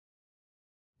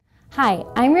Hi,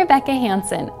 I'm Rebecca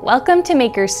Hansen. Welcome to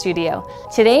Maker Studio.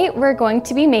 Today we're going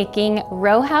to be making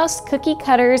row house cookie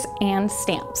cutters and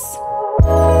stamps.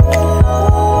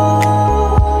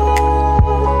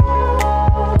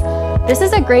 This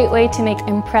is a great way to make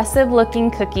impressive looking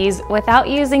cookies without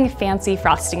using fancy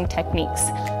frosting techniques.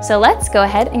 So let's go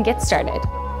ahead and get started.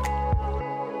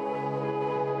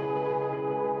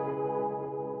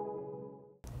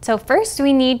 So first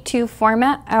we need to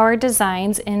format our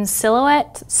designs in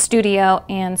Silhouette Studio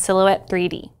and Silhouette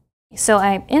 3D. So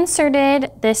I've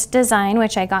inserted this design,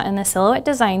 which I got in the Silhouette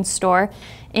Design Store,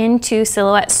 into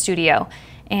Silhouette Studio.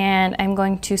 And I'm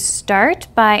going to start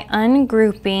by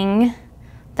ungrouping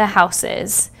the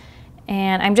houses.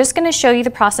 And I'm just going to show you the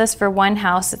process for one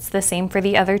house. It's the same for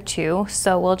the other two.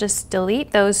 So we'll just delete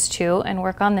those two and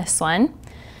work on this one.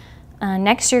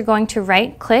 Next, you're going to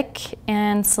right-click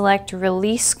and select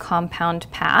Release Compound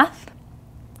Path.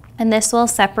 And this will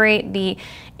separate the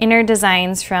inner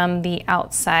designs from the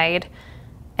outside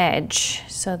edge.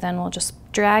 So then we'll just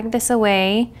drag this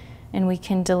away and we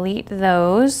can delete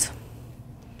those.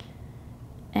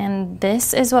 And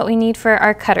this is what we need for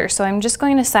our cutter. So I'm just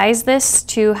going to size this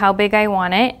to how big I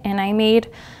want it. And I made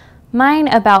mine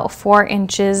about 4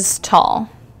 inches tall.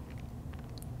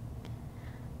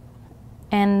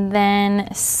 And then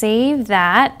save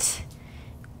that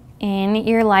in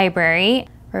your library.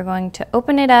 We're going to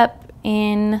open it up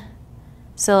in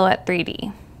Silhouette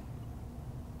 3D.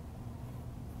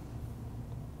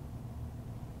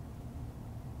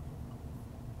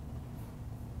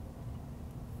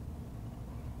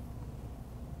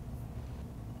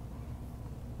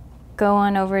 Go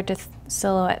on over to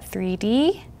Silhouette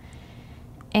 3D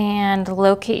and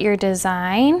locate your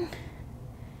design.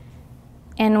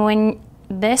 And when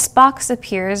this box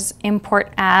appears,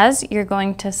 Import As, you're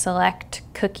going to select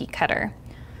Cookie Cutter.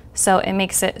 So it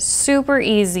makes it super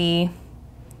easy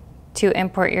to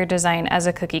import your design as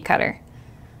a cookie cutter.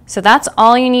 So that's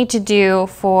all you need to do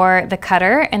for the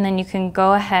cutter, and then you can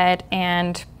go ahead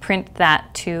and print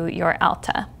that to your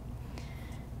Alta.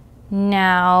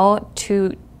 Now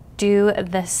to do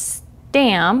the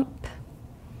stamp.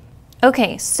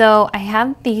 Okay, so I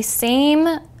have the same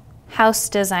house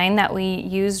design that we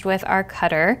used with our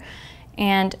cutter.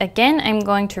 And again, I'm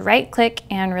going to right click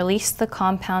and release the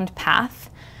compound path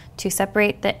to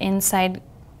separate the inside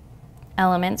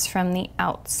elements from the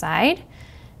outside.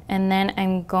 And then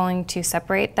I'm going to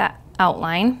separate that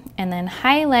outline and then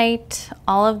highlight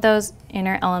all of those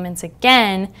inner elements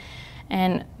again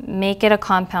and make it a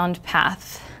compound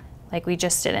path like we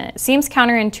just did. And it seems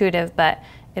counterintuitive, but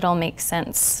it'll make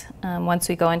sense once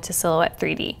we go into Silhouette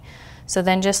 3D. So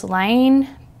then just line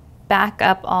back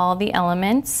up all the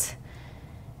elements,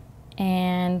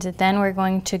 and then we're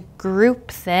going to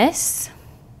group this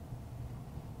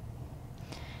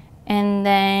and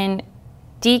then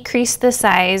decrease the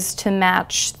size to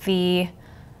match the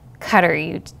cutter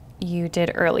you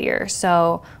did earlier.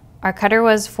 So our cutter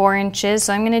was 4 inches,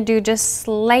 so I'm going to do just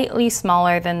slightly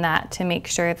smaller than that to make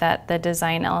sure that the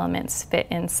design elements fit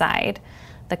inside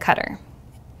the cutter.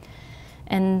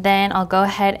 And then I'll go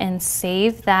ahead and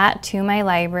save that to my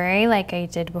library like I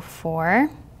did before.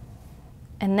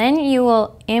 And then you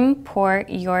will import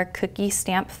your cookie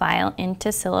stamp file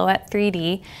into Silhouette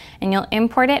 3D, and you'll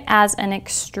import it as an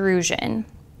extrusion.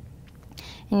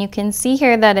 And you can see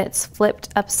here that it's flipped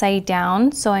upside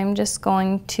down, so I'm just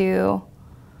going to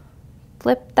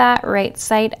flip that right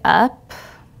side up.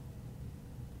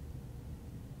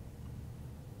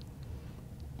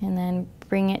 And then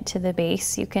bring it to the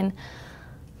base. You can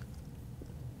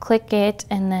click it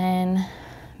and then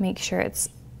make sure it's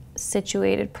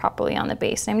situated properly on the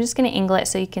base. I'm just going to angle it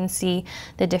so you can see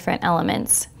the different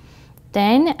elements.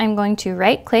 Then I'm going to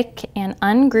right click and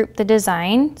ungroup the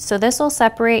design. So this will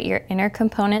separate your inner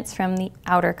components from the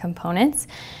outer components.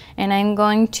 And I'm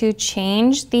going to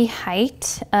change the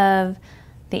height of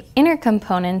the inner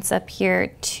components up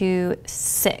here to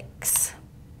 6.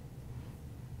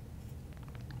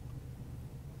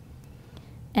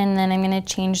 And then I'm going to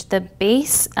change the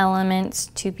base elements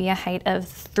to be a height of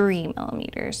 3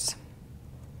 millimeters.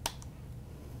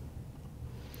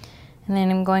 And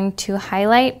then I'm going to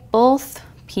highlight both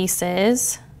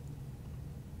pieces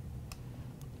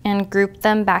and group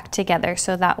them back together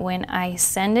so that when I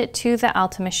send it to the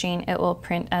Alta machine, it will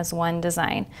print as one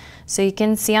design. So you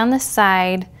can see on the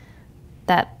side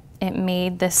that it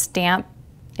made the stamp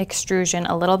extrusion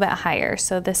a little bit higher.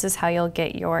 So this is how you'll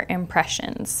get your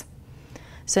impressions.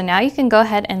 So now you can go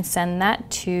ahead and send that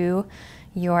to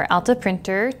your Alta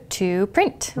printer to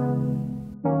print.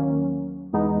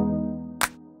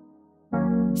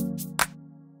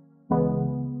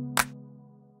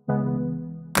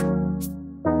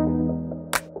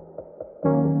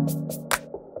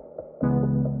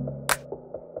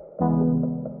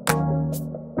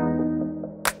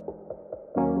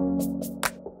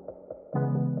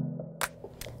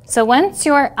 So once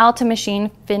your Alta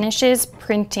machine finishes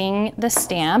printing the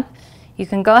stamp, you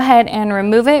can go ahead and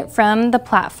remove it from the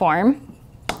platform.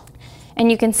 And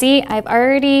you can see I've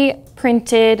already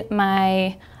printed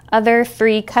my other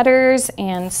 3 cutters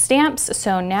and stamps.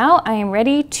 So now I am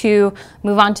ready to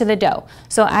move on to the dough.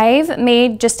 So I've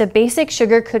made just a basic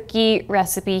sugar cookie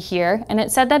recipe here, and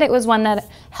it said that it was one that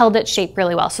held its shape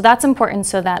really well. So that's important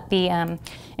so that the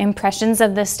impressions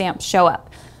of the stamp show up.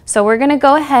 So we're gonna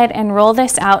go ahead and roll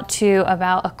this out to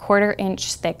about 1/4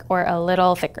 inch thick or a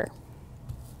little thicker.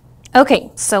 Okay,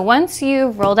 so once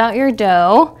you've rolled out your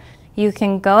dough, you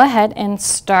can go ahead and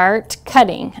start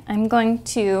cutting. I'm going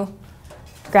to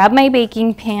grab my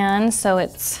baking pan so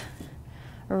it's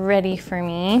ready for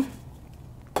me.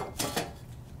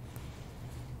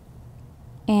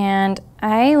 And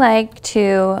I like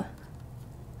to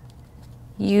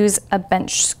use a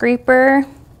bench scraper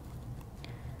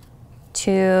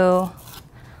to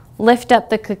lift up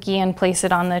the cookie and place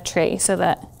it on the tray so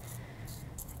that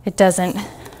it doesn't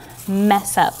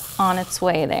mess up on its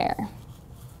way there.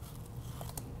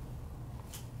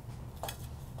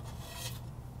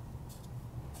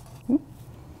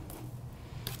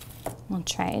 We'll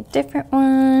try a different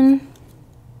one.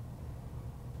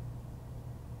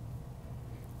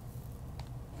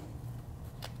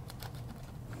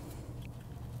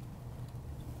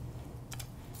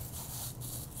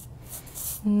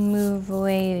 Move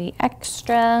away the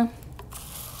extra.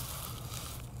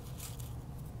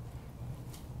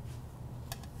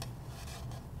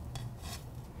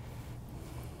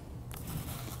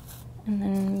 And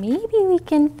then maybe we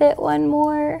can fit one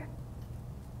more.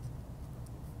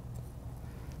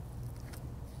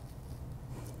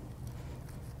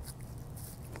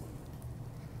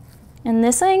 And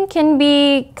this one can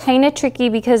be kind of tricky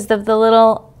because of the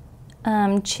little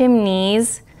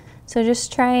chimneys. So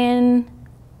just try and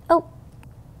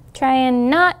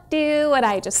not do what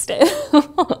I just did.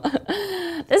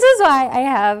 This is why I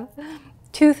have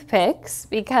toothpicks,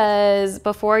 because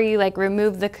before you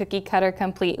remove the cookie cutter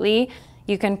completely,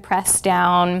 you can press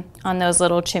down on those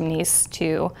little chimneys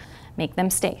to make them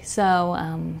stay. So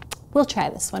we'll try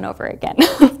this one over again.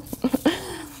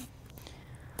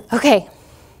 Okay.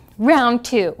 Round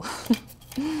 2.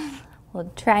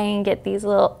 We'll try and get these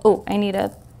little, oh, I need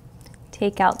to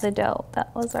take out the dough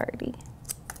that was already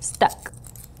stuck.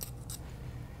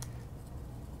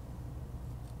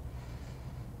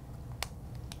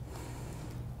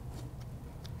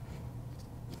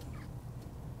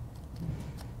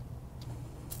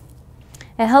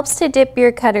 It helps to dip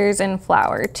your cutters in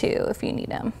flour too if you need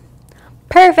them.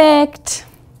 Perfect!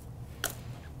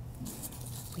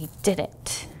 We did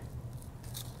it.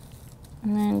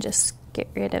 And then just get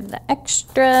rid of the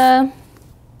extra.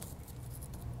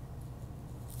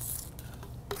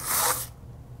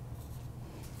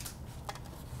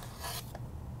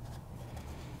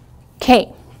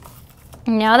 Okay,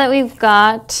 now that we've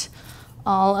got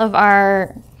all of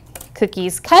our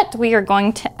cookies cut, we are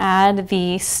going to add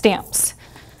the stamps.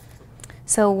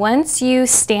 So once you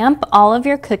stamp all of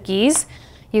your cookies,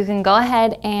 you can go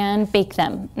ahead and bake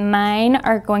them. Mine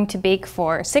are going to bake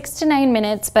for 6 to 9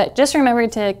 minutes, but just remember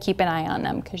to keep an eye on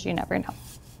them because you never know.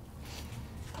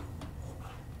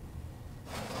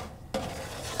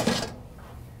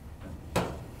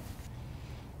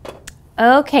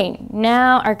 Okay,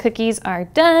 now our cookies are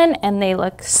done and they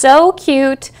look so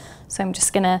cute. So I'm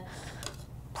just gonna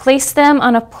place them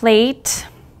on a plate.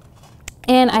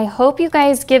 And I hope you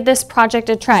guys give this project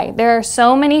a try. There are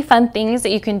so many fun things that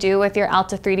you can do with your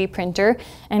Alta 3D printer,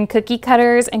 and cookie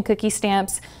cutters and cookie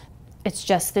stamps, it's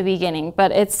just the beginning,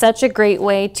 but it's such a great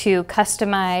way to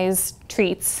customize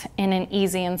treats in an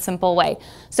easy and simple way.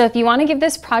 So if you want to give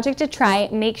this project a try,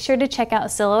 make sure to check out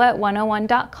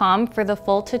silhouette101.com for the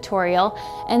full tutorial,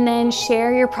 and then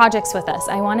share your projects with us.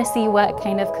 I want to see what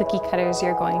kind of cookie cutters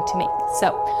you're going to make.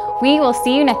 So we will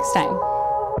see you next time.